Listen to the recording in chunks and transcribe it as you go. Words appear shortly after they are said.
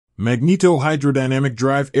Magneto-hydrodynamic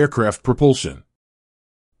drive aircraft propulsion.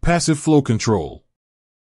 Passive flow control.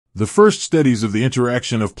 The first studies of the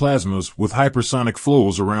interaction of plasmas with hypersonic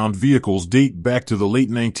flows around vehicles date back to the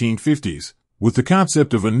late 1950s, with the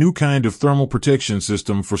concept of a new kind of thermal protection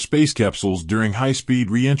system for space capsules during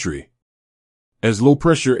high-speed re-entry. As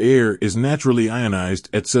low-pressure air is naturally ionized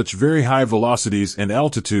at such very high velocities and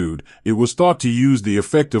altitude, it was thought to use the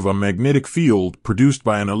effect of a magnetic field produced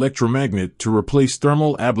by an electromagnet to replace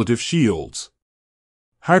thermal ablative shields.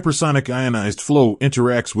 Hypersonic ionized flow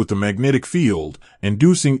interacts with the magnetic field,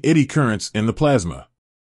 inducing eddy currents in the plasma.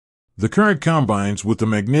 The current combines with the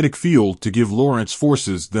magnetic field to give Lorentz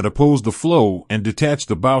forces that oppose the flow and detach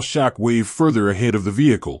the bow shock wave further ahead of the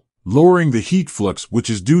vehicle, lowering the heat flux which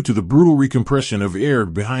is due to the brutal recompression of air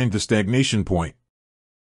behind the stagnation point.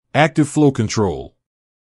 Active flow control.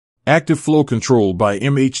 Active flow control by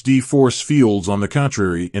MHD force fields, on the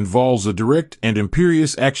contrary, involves a direct and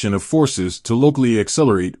imperious action of forces to locally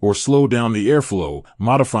accelerate or slow down the airflow,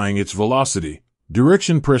 modifying its velocity,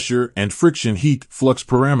 direction, pressure, and friction heat flux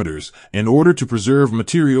parameters in order to preserve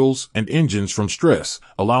materials and engines from stress,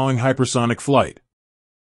 allowing hypersonic flight.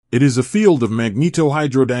 It is a field of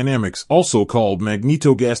magneto-hydrodynamics, also called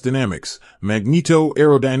magneto-gas dynamics,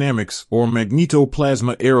 magneto-aerodynamics, or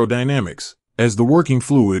magneto-plasma aerodynamics, as the working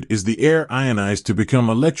fluid is the air ionized to become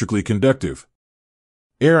electrically conductive.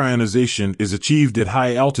 Air ionization is achieved at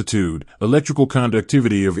high altitude. Electrical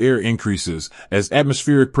conductivity of air increases as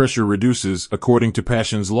atmospheric pressure reduces, according to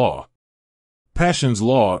Paschen's law. Paschen's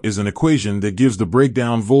law is an equation that gives the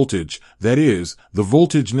breakdown voltage, that is, the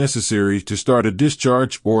voltage necessary to start a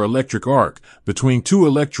discharge or electric arc between two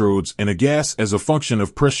electrodes in a gas as a function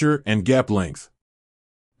of pressure and gap length.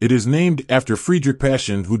 It is named after Friedrich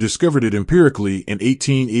Paschen, who discovered it empirically in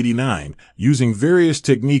 1889, using various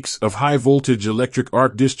techniques of high-voltage electric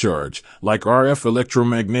arc discharge, like RF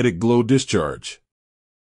electromagnetic glow discharge,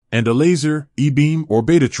 and a laser, E-beam, or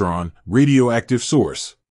betatron, radioactive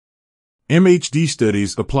source. MHD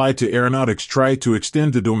studies applied to aeronautics try to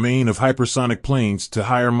extend the domain of hypersonic planes to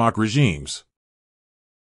higher Mach regimes.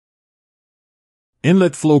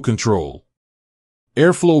 Inlet flow control.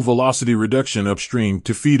 Airflow velocity reduction upstream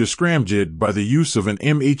to feed a scramjet by the use of an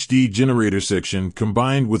MHD generator section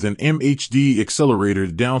combined with an MHD accelerator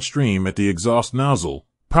downstream at the exhaust nozzle,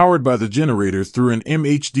 powered by the generator through an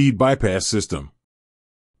MHD bypass system.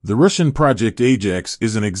 The Russian project Ajax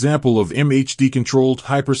is an example of MHD-controlled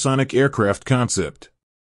hypersonic aircraft concept.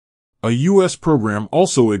 A U.S. program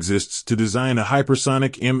also exists to design a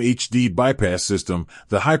hypersonic MHD bypass system,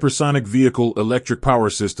 the Hypersonic Vehicle Electric Power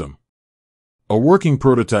System. A working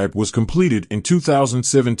prototype was completed in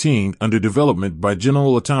 2017 under development by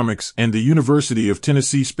General Atomics and the University of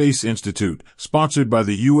Tennessee Space Institute, sponsored by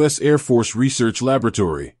the U.S. Air Force Research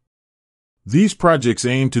Laboratory. These projects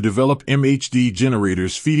aim to develop MHD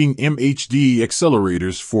generators feeding MHD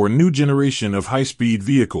accelerators for a new generation of high-speed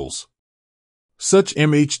vehicles. Such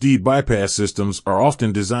MHD bypass systems are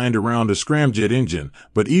often designed around a scramjet engine,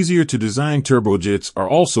 but easier-to-design turbojets are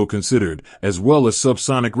also considered, as well as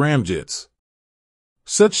subsonic ramjets.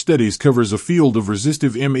 Such studies covers a field of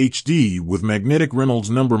resistive MHD with magnetic Reynolds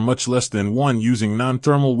number much less than 1 using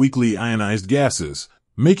non-thermal weakly ionized gases,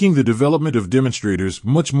 making the development of demonstrators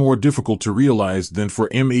much more difficult to realize than for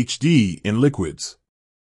MHD in liquids.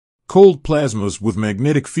 Cold plasmas with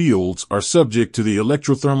magnetic fields are subject to the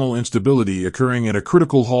electrothermal instability occurring at a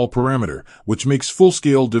critical Hall parameter, which makes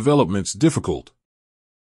full-scale developments difficult.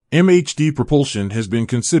 MHD propulsion has been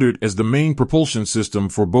considered as the main propulsion system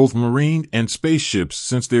for both marine and spaceships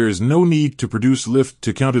since there is no need to produce lift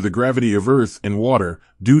to counter the gravity of Earth and water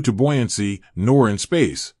due to buoyancy, nor in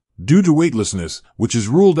space due to weightlessness, which is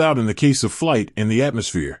ruled out in the case of flight in the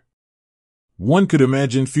atmosphere. One could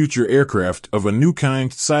imagine future aircraft of a new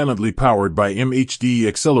kind silently powered by MHD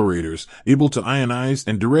accelerators, able to ionize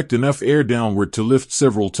and direct enough air downward to lift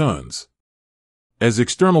several tons. As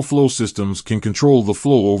external flow systems can control the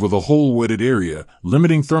flow over the whole wetted area,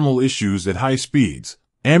 limiting thermal issues at high speeds,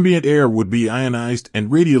 ambient air would be ionized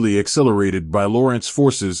and radially accelerated by Lorentz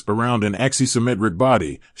forces around an axisymmetric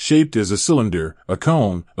body, shaped as a cylinder, a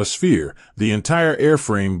cone, a sphere, the entire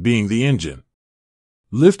airframe being the engine.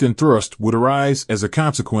 Lift and thrust would arise as a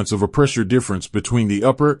consequence of a pressure difference between the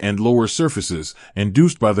upper and lower surfaces,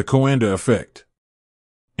 induced by the Coanda effect.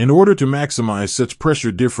 In order to maximize such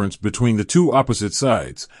pressure difference between the two opposite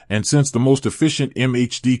sides, and since the most efficient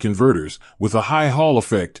MHD converters, with a high Hall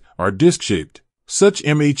effect, are disc-shaped, such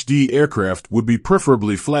MHD aircraft would be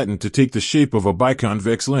preferably flattened to take the shape of a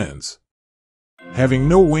biconvex lens. Having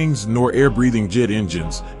no wings nor air-breathing jet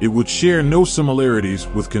engines, it would share no similarities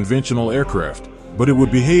with conventional aircraft, but it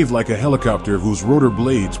would behave like a helicopter whose rotor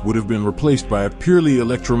blades would have been replaced by a purely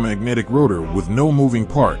electromagnetic rotor with no moving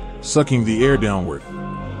part, sucking the air downward.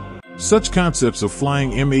 Such concepts of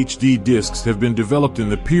flying MHD discs have been developed in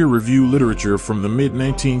the peer review literature from the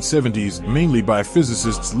mid-1970s, mainly by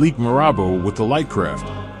physicists Leek Marabo with the Lightcraft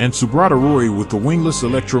and Subrata Roy with the wingless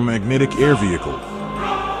electromagnetic air vehicle.